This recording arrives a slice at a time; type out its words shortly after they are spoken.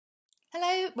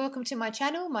Hello, welcome to my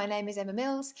channel. My name is Emma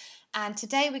Mills, and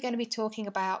today we're going to be talking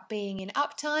about being in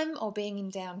uptime or being in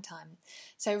downtime.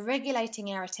 So regulating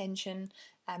our attention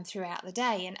throughout the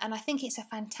day, and I think it's a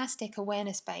fantastic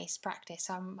awareness-based practice.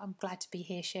 I'm glad to be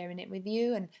here sharing it with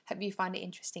you, and hope you find it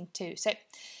interesting too. So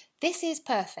this is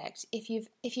perfect if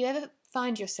you ever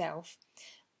find yourself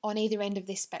on either end of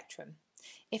this spectrum.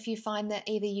 If you find that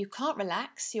either you can't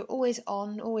relax, you're always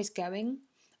on, always going,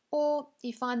 or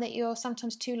you find that you're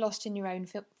sometimes too lost in your own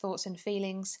thoughts and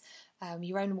feelings,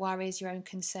 your own worries, your own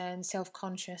concerns,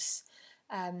 self-conscious,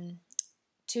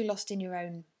 too lost in your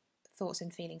own thoughts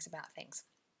and feelings about things.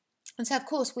 And so, of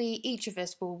course, each of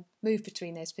us will move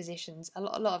between those positions, a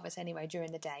lot of us anyway,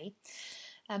 during the day.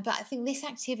 But I think this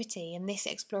activity and this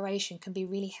exploration can be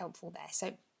really helpful there.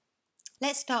 So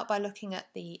let's start by looking at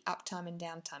the uptime and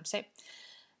downtime. So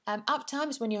uptime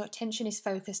is when your attention is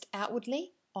focused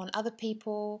outwardly on other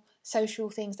people, social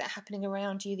things that are happening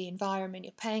around you, the environment.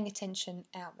 You're paying attention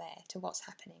out there to what's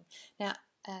happening. Now,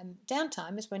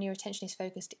 downtime is when your attention is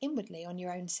focused inwardly on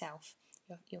your own self,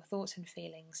 your thoughts and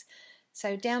feelings.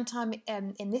 So downtime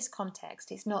in this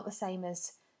context, it's not the same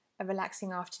as a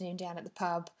relaxing afternoon down at the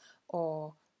pub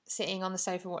or sitting on the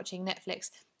sofa watching Netflix.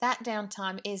 That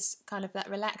downtime is kind of that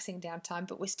relaxing downtime,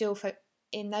 but we're still,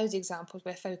 in those examples,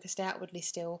 we're focused outwardly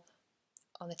still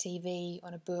on the TV,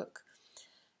 on a book.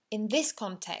 In this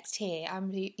context here,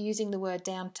 I'm using the word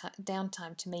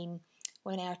downtime to mean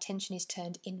when our attention is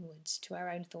turned inwards to our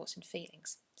own thoughts and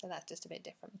feelings. So that's just a bit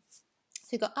different. So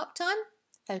you've got uptime,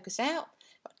 focus out,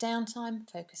 got downtime,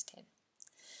 focused in.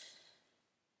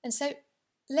 And so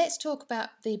let's talk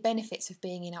about the benefits of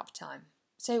being in uptime.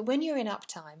 So when you're in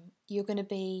uptime, you're going to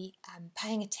be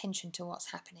paying attention to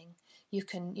what's happening.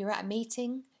 You're at a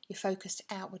meeting, you're focused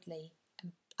outwardly.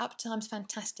 And uptime's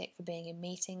fantastic for being in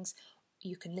meetings.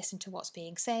 You can listen to what's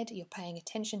being said, you're paying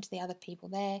attention to the other people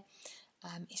there.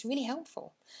 It's really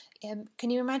helpful. Can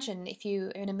you imagine if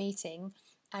you're in a meeting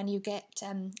and you get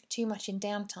too much in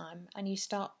downtime and you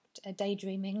start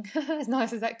daydreaming, as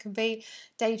nice as that can be,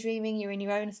 daydreaming, you're in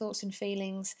your own thoughts and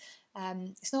feelings.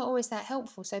 It's not always that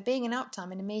helpful, so being in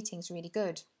uptime in a meeting is really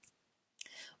good.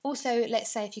 Also,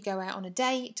 let's say if you go out on a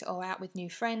date or out with new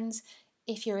friends,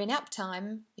 if you're in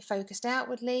uptime, you're focused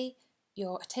outwardly,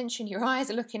 your attention, your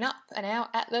eyes are looking up and out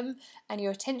at them, and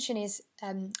your attention is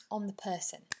on the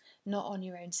person, not on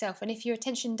your own self. And if your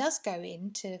attention does go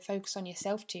in to focus on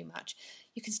yourself too much,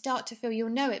 you can start to feel, you'll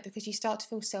know it because you start to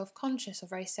feel self-conscious or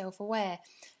very self-aware,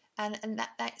 and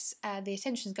that's the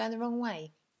attention's going the wrong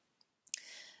way.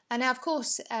 And now, of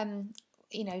course,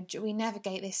 we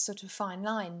navigate this sort of fine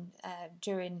line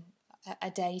during a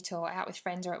date or out with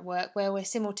friends or at work, where we're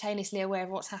simultaneously aware of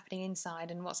what's happening inside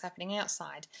and what's happening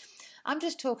outside. I'm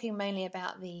just talking mainly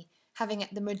about having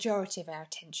the majority of our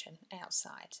attention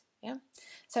outside. Yeah.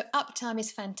 So uptime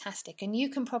is fantastic, and you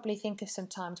can probably think of some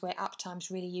times where uptime's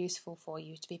really useful for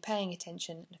you to be paying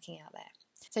attention, looking out there.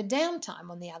 So downtime,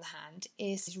 on the other hand,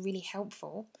 is really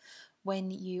helpful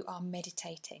when you are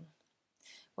meditating,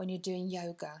 when you're doing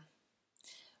yoga,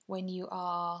 when you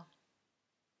are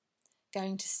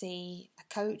going to see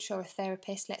a coach or a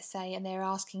therapist, let's say, and they're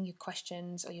asking you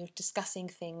questions, or you're discussing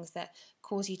things that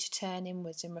cause you to turn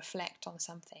inwards and reflect on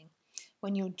something.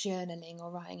 When you're journaling or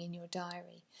writing in your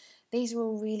diary. These are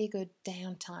all really good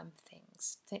downtime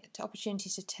things,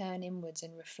 opportunities to turn inwards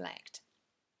and reflect.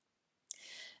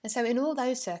 And so in all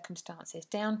those circumstances,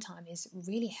 downtime is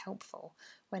really helpful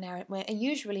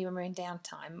usually when we're in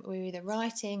downtime, we're either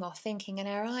writing or thinking, and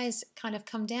our eyes kind of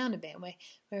come down a bit, and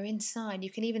we're inside.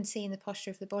 You can even see in the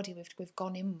posture of the body we've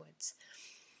gone inwards.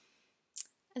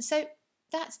 And so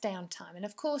that's downtime. And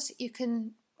of course, you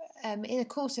can, in the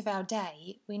course of our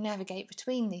day, we navigate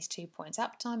between these 2 points,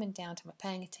 uptime and downtime. We're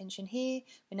paying attention here,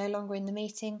 we're no longer in the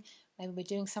meeting, maybe we're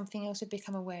doing something else, we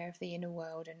become aware of the inner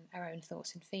world and our own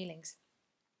thoughts and feelings.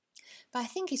 But I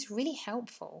think it's really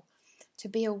helpful to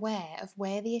be aware of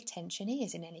where the attention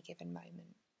is in any given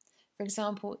moment. For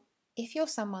example, if you're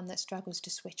someone that struggles to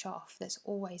switch off, that's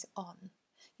always on,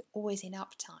 you're always in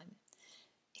uptime,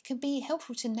 it can be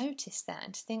helpful to notice that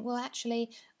and to think, well,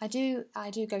 actually, I do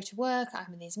go to work,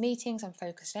 I'm in these meetings, I'm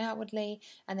focused outwardly,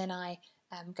 and then I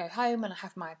go home and I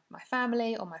have my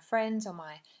family or my friends or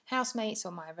my housemates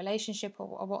or my relationship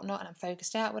or whatnot, and I'm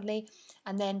focused outwardly,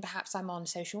 and then perhaps I'm on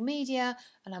social media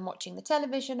and I'm watching the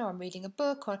television or I'm reading a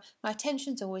book, or my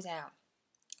attention's always out.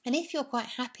 And if you're quite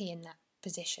happy in that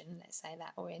position, let's say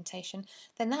that orientation,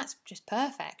 then that's just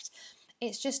perfect.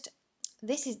 It's just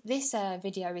this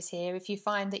video is here if you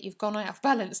find that you've gone out of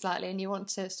balance slightly and you want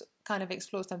to kind of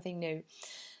explore something new.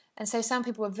 And so some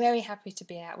people are very happy to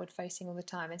be outward facing all the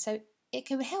time, and so it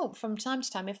can help from time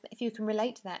to time, if you can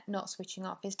relate to that not switching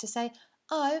off, is to say,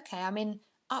 oh, okay, I'm in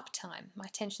uptime, my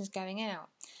attention's going out.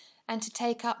 And to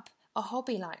take up a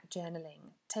hobby like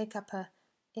journaling, take up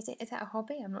is that a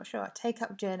hobby? I'm not sure. Take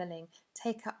up journaling,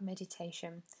 take up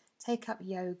meditation, take up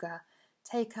yoga,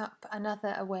 take up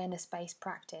another awareness-based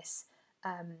practice.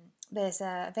 There's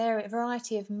a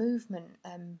variety of movement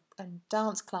and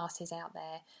dance classes out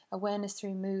there. Awareness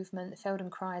through movement, the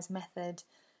Feldenkrais method,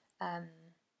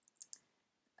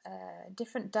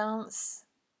 different dance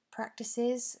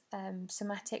practices,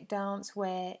 somatic dance,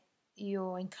 where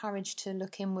you're encouraged to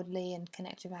look inwardly and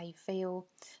connect with how you feel,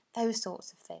 those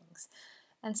sorts of things.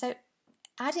 And so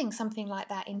adding something like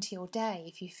that into your day,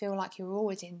 if you feel like you're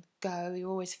always in go, you're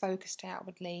always focused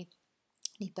outwardly,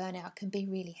 you burn out, can be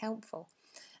really helpful.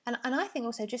 And I think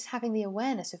also just having the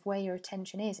awareness of where your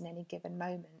attention is in any given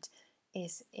moment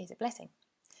is a blessing.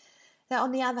 Now,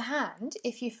 on the other hand,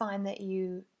 if you find that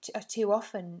you are too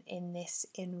often in this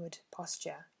inward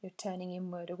posture, you're turning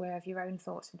inward, aware of your own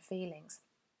thoughts and feelings,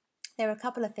 there are a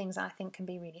couple of things I think can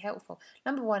be really helpful.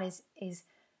 Number one is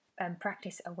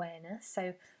practice awareness.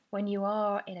 So when you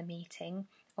are in a meeting,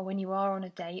 or when you are on a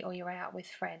date, or you're out with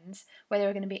friends where there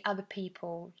are going to be other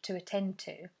people to attend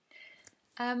to,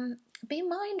 be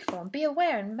mindful and be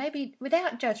aware, and maybe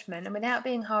without judgment and without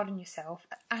being hard on yourself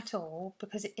at all,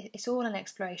 because it's all an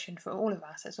exploration for all of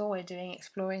us. That's all we're doing,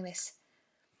 exploring this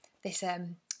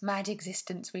mad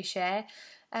existence we share.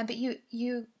 But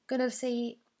you're going to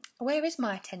see, where is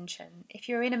my attention? If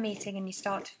you're in a meeting and you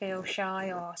start to feel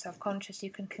shy or self-conscious, you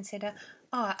can consider,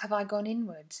 have I gone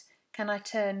inwards? Can I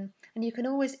turn? And you can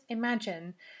always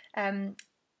imagine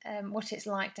what it's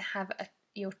like to have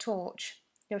your torch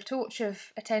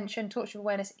of attention, torch of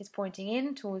awareness is pointing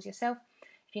in towards yourself.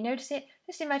 If you notice it,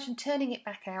 just imagine turning it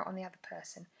back out on the other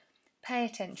person. Pay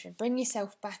attention, bring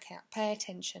yourself back out, pay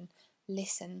attention,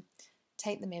 listen,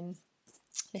 take them in,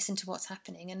 listen to what's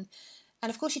happening. And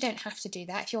of course you don't have to do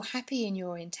that. If you're happy in your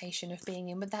orientation of being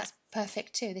in, but that's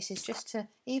perfect too. This is just to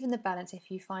even the balance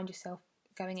if you find yourself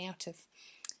going out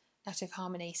of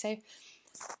harmony. So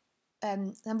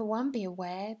number one, be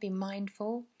aware, be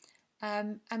mindful.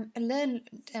 And learn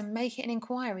and make it an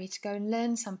inquiry to go and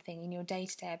learn something in your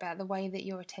day-to-day about the way that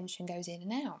your attention goes in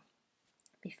and out.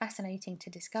 It'd be fascinating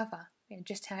to discover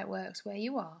just how it works where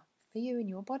you are, for you in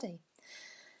your body.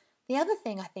 The other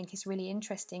thing I think is really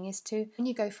interesting is when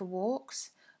you go for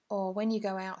walks, or when you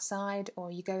go outside,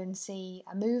 or you go and see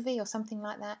a movie or something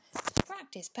like that,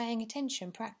 practice paying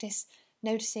attention, practice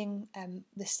noticing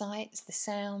the sights, the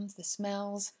sounds, the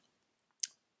smells,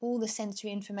 all the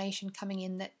sensory information coming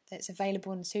in that's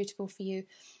available and suitable for you.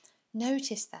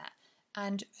 Notice that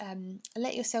and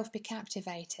let yourself be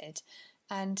captivated.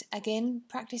 And again,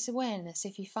 practice awareness.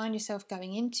 If you find yourself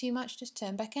going in too much, just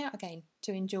turn back out again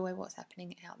to enjoy what's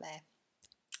happening out there.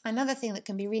 Another thing that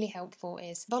can be really helpful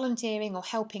is volunteering or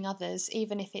helping others,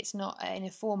 even if it's not in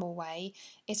a formal way,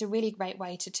 is a really great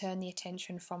way to turn the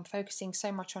attention from focusing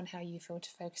so much on how you feel to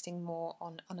focusing more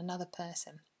on another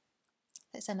person.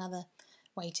 That's another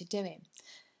way to do it.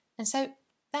 And so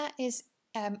that is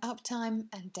uptime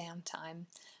and downtime.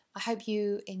 I hope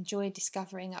you enjoyed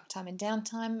discovering uptime and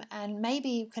downtime, and maybe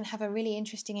you can have a really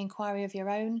interesting inquiry of your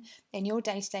own in your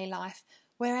day-to-day life.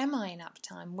 Where am I in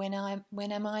uptime? When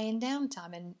am I in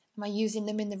downtime? And am I using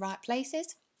them in the right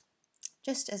places?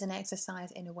 Just as an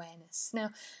exercise in awareness. Now,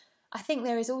 I think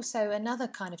there is also another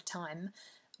kind of time,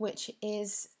 which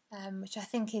I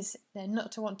think is,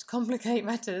 not to want to complicate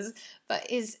matters,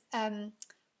 but is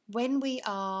when we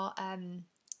are,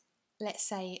 let's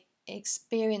say,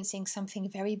 experiencing something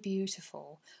very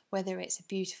beautiful, whether it's a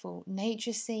beautiful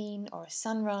nature scene or a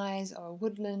sunrise or a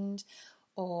woodland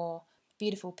or a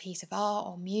beautiful piece of art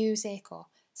or music or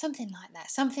something like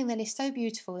that, something that is so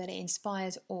beautiful that it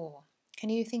inspires awe. Can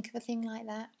you think of a thing like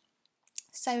that?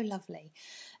 So lovely.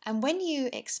 And when you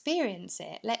experience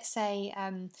it, let's say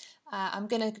I'm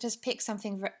going to just pick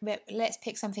something, let's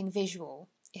pick something visual,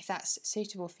 if that's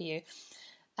suitable for you.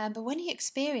 But when you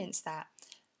experience that,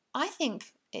 I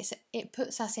think it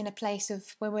puts us in a place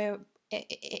of where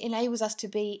it enables us to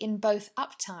be in both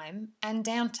uptime and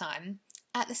downtime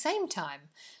at the same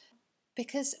time,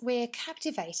 because we're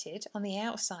captivated on the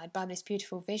outside by this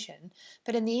beautiful vision,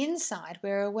 but in the inside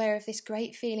we're aware of this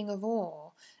great feeling of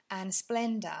awe and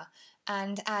splendour,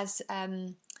 and as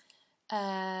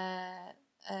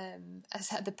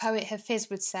the poet Hafiz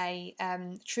would say,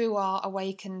 true art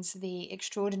awakens the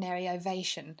extraordinary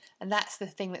ovation, and that's the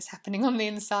thing that's happening on the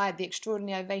inside, the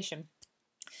extraordinary ovation.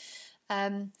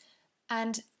 And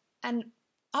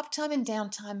uptime and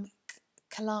downtime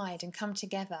collide and come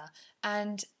together,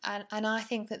 and I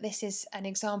think that this is an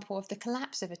example of the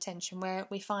collapse of attention, where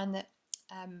we find that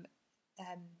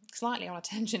slightly on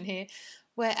attention here,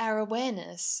 where our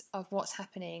awareness of what's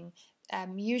happening,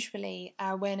 usually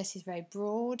our awareness is very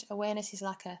broad. Awareness is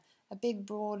like a big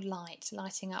broad light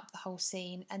lighting up the whole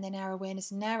scene, and then our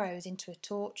awareness narrows into a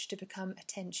torch to become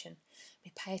attention.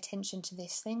 We pay attention to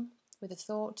this thing with a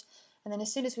thought, and then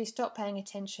as soon as we stop paying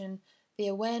attention, the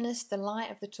awareness, the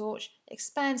light of the torch,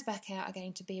 expands back out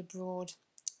again to be a broad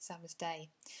summer's day.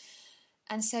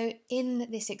 And so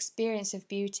in this experience of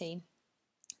beauty,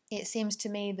 it seems to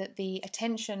me that the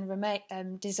attention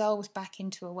dissolves back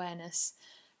into awareness,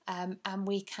 and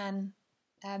we can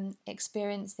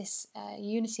experience this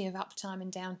unity of uptime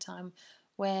and downtime,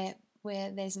 where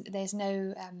there's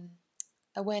no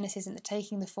awareness isn't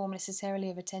taking the form necessarily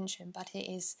of attention, but it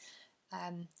is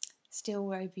still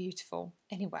very beautiful.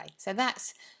 Anyway, so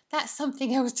that's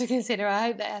something else to consider. I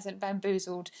hope that hasn't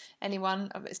bamboozled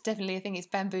anyone. It's definitely a thing. It's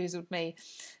bamboozled me.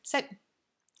 So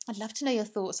I'd love to know your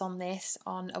thoughts on this,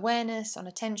 on awareness, on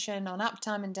attention, on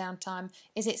uptime and downtime.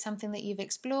 Is it something that you've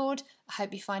explored? I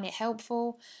hope you find it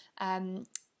helpful.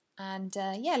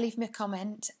 Leave me a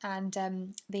comment. And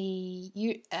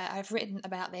I've written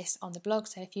about this on the blog,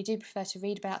 so if you do prefer to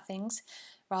read about things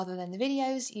rather than the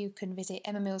videos, you can visit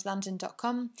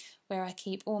emmamillslondon.com, where I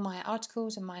keep all my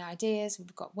articles and my ideas.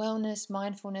 We've got wellness,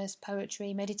 mindfulness,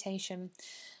 poetry, meditation,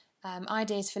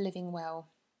 ideas for living well.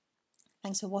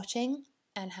 Thanks for watching,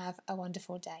 and have a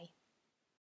wonderful day.